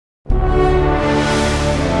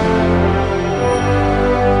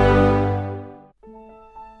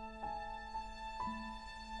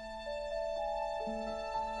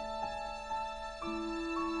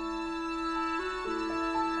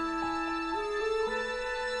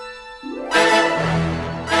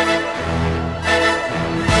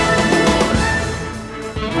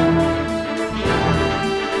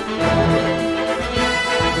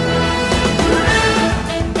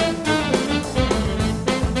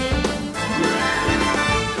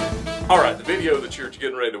Alright, the video that you're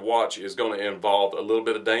getting ready to watch is going to involve a little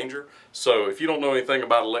bit of danger. So if you don't know anything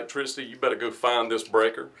about electricity, you better go find this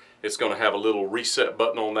breaker. It's going to have a little reset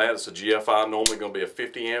button on that. It's a GFI, normally going to be a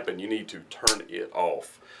 50 amp, and you need to turn it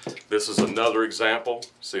off. This is another example.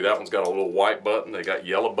 See, that one's got a little white button. They got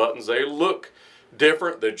yellow buttons. They look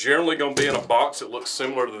different. They're generally going to be in a box that looks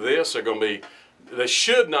similar to this. They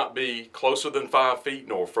should not be closer than 5 feet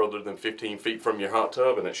nor further than 15 feet from your hot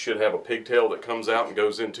tub, and it should have a pigtail that comes out and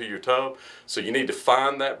goes into your tub. So you need to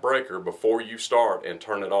find that breaker before you start and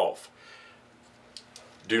turn it off.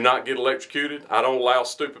 Do not get electrocuted. I don't allow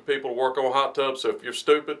stupid people to work on hot tubs, so if you're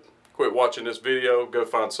stupid, quit watching this video. Go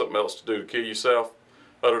find something else to do to kill yourself.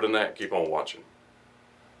 Other than that, keep on watching.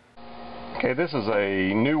 Okay, this is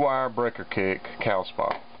a new wire breaker kick cow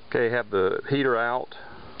spot. Okay, have the heater out.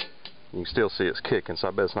 You can still see it's kicking, so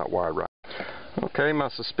I bet it's not wired right. Okay, my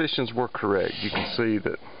suspicions were correct. You can see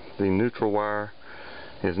that the neutral wire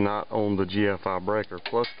is not on the GFI breaker,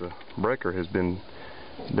 plus the breaker has been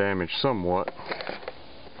damaged somewhat.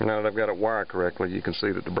 And now that I've got it wired correctly, you can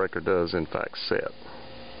see that the breaker does in fact set.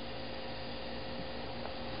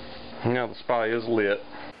 Now the spot is lit.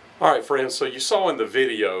 Alright friends, so you saw in the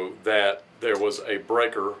video that there was a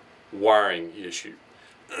breaker wiring issue.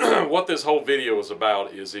 What this whole video is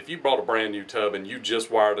about is if you bought a brand new tub and you just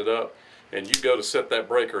wired it up and you go to set that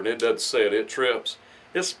breaker and it doesn't set, it trips,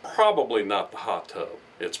 it's probably not the hot tub.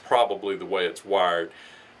 It's probably the way it's wired.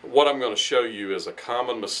 What I'm going to show you is a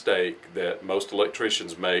common mistake that most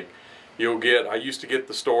electricians make. I used to get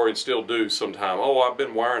the story and still do sometime, oh, I've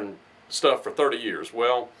been wiring stuff for 30 years.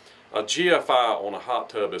 Well, a GFI on a hot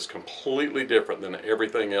tub is completely different than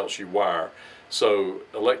everything else you wire. So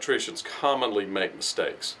electricians commonly make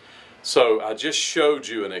mistakes. So I just showed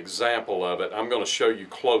you an example of it. I'm going to show you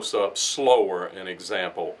close up, slower, an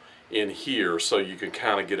example in here so you can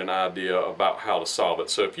kind of get an idea about how to solve it.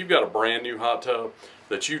 So if you've got a brand new hot tub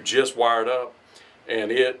that you just wired up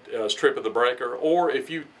and it is tripping the breaker, or if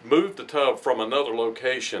you moved the tub from another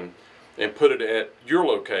location and put it at your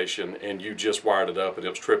location and you just wired it up and it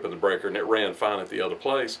was tripping the breaker and it ran fine at the other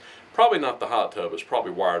place, probably not the hot tub, it's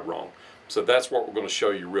probably wired wrong. So that's what we're going to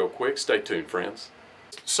show you real quick. Stay tuned, friends.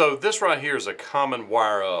 So this right here is a common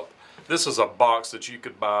wire up. This is a box that you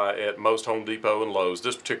could buy at most Home Depot and Lowe's.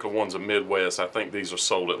 This particular one's a Midwest. I think these are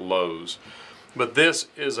sold at Lowe's. But this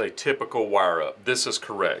is a typical wire up. This is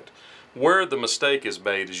correct. Where the mistake is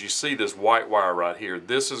made is you see this white wire right here.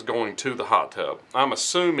 This is going to the hot tub. I'm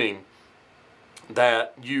assuming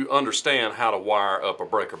that you understand how to wire up a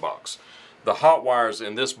breaker box. The hot wires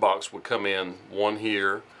in this box would come in, one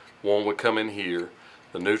here, one would come in here.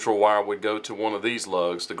 The neutral wire would go to one of these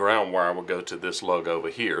lugs. The ground wire would go to this lug over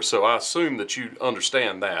here. So I assume that you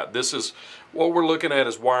understand that. This is what we're looking at,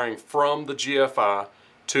 is wiring from the GFI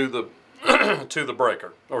to the to the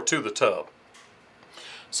breaker, or to the tub.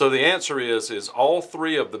 So the answer is all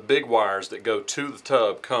three of the big wires that go to the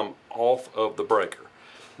tub come off of the breaker.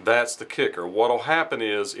 That's the kicker. What'll happen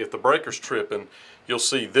is if the breaker's tripping, you'll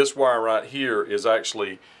see this wire right here is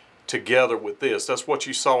actually together with this. That's what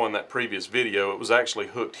you saw in that previous video. It was actually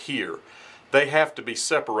hooked here. They have to be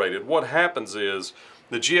separated. What happens is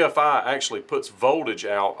the GFI actually puts voltage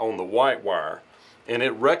out on the white wire and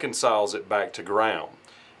it reconciles it back to ground.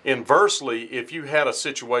 Inversely, if you had a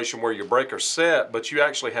situation where your breaker's set but you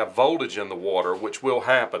actually have voltage in the water, which will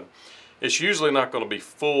happen, it's usually not going to be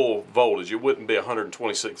full voltage. It wouldn't be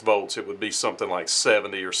 126 volts. It would be something like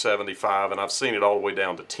 70 or 75, and I've seen it all the way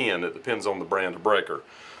down to 10. It depends on the brand of breaker.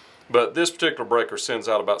 But this particular breaker sends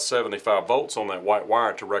out about 75 volts on that white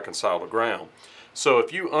wire to reconcile the ground. So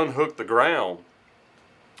if you unhook the ground,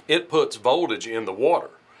 it puts voltage in the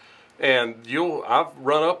water. And I've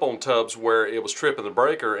run up on tubs where it was tripping the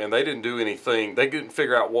breaker and they didn't do anything. They didn't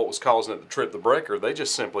figure out what was causing it to trip the breaker. They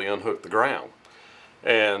just simply unhooked the ground.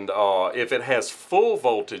 And if it has full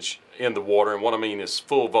voltage in the water, and what I mean is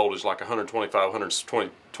full voltage like 125,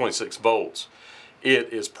 126 volts,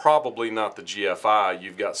 it is probably not the GFI.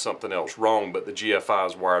 You've got something else wrong, but the GFI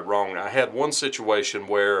is wired wrong. I had one situation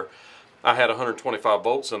where I had 125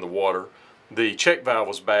 volts in the water. The check valve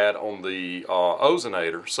was bad on the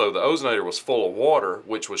ozonator, so the ozonator was full of water,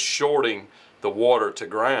 which was shorting the water to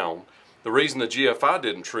ground. The reason the GFI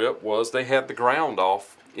didn't trip was they had the ground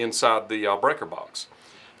off inside the breaker box.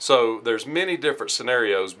 So there's many different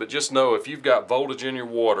scenarios, but just know if you've got voltage in your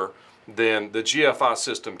water, then the GFI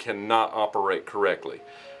system cannot operate correctly.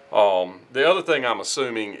 The other thing I'm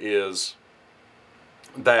assuming is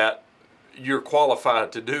that you're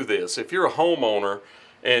qualified to do this. If you're a homeowner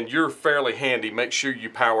and you're fairly handy, make sure you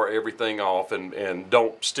power everything off and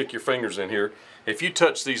don't stick your fingers in here If you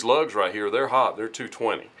touch these lugs right here, they're hot, they're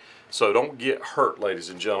 220. So don't get hurt, ladies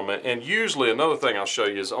and gentlemen. And usually another thing I'll show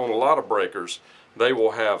you is on a lot of breakers, they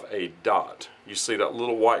will have a dot. You see that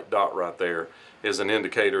little white dot right there is an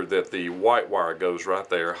indicator that the white wire goes right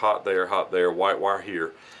there, hot there, white wire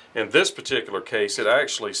here. In this particular case, it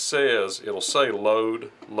actually says, it'll say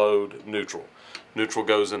load, load, neutral. Neutral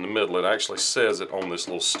goes in the middle. It actually says it on this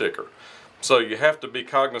little sticker. So you have to be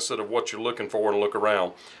cognizant of what you're looking for and look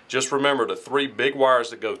around. Just remember the 3 big wires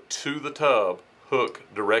that go to the tub hook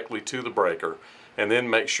directly to the breaker, and then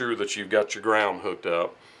make sure that you've got your ground hooked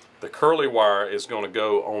up. The curly wire is going to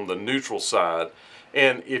go on the neutral side,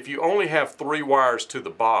 and if you only have 3 wires to the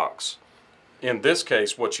box, in this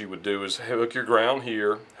case what you would do is hook your ground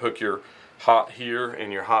here, hook your hot here,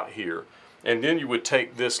 and your hot here, and then you would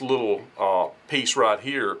take this little piece right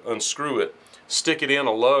here, unscrew it, stick it in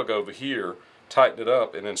a lug over here, tighten it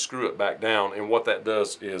up, and then screw it back down. And what that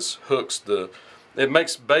does is hooks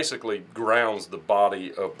basically grounds the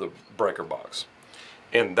body of the breaker box.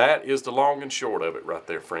 And that is the long and short of it right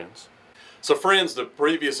there, friends. So friends, the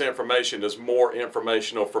previous information is more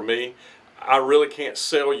informational for me. I really can't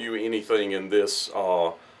sell you anything in this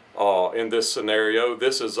scenario.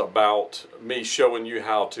 This is about me showing you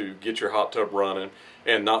how to get your hot tub running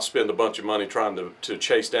and not spend a bunch of money trying to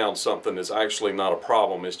chase down something that's actually not a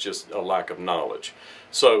problem. It's just a lack of knowledge.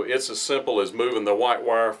 So it's as simple as moving the white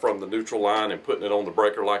wire from the neutral line and putting it on the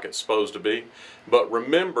breaker like it's supposed to be. But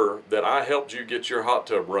remember that I helped you get your hot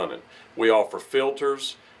tub running. We offer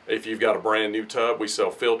filters. If you've got a brand new tub, we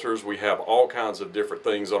sell filters. We have all kinds of different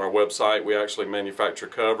things on our website. We actually manufacture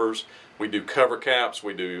covers. We do cover caps.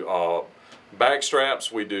 We do bag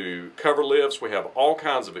straps. We do cover lifts. We have all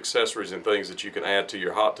kinds of accessories and things that you can add to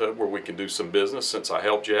your hot tub where we can do some business since I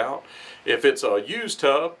helped you out. If it's a used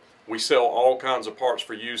tub, we sell all kinds of parts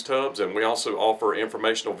for used tubs, and we also offer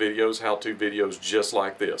informational videos, how-to videos just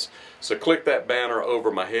like this. So click that banner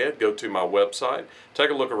over my head, go to my website,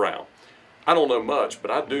 take a look around. I don't know much,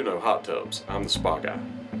 but I do know hot tubs. I'm the spa guy.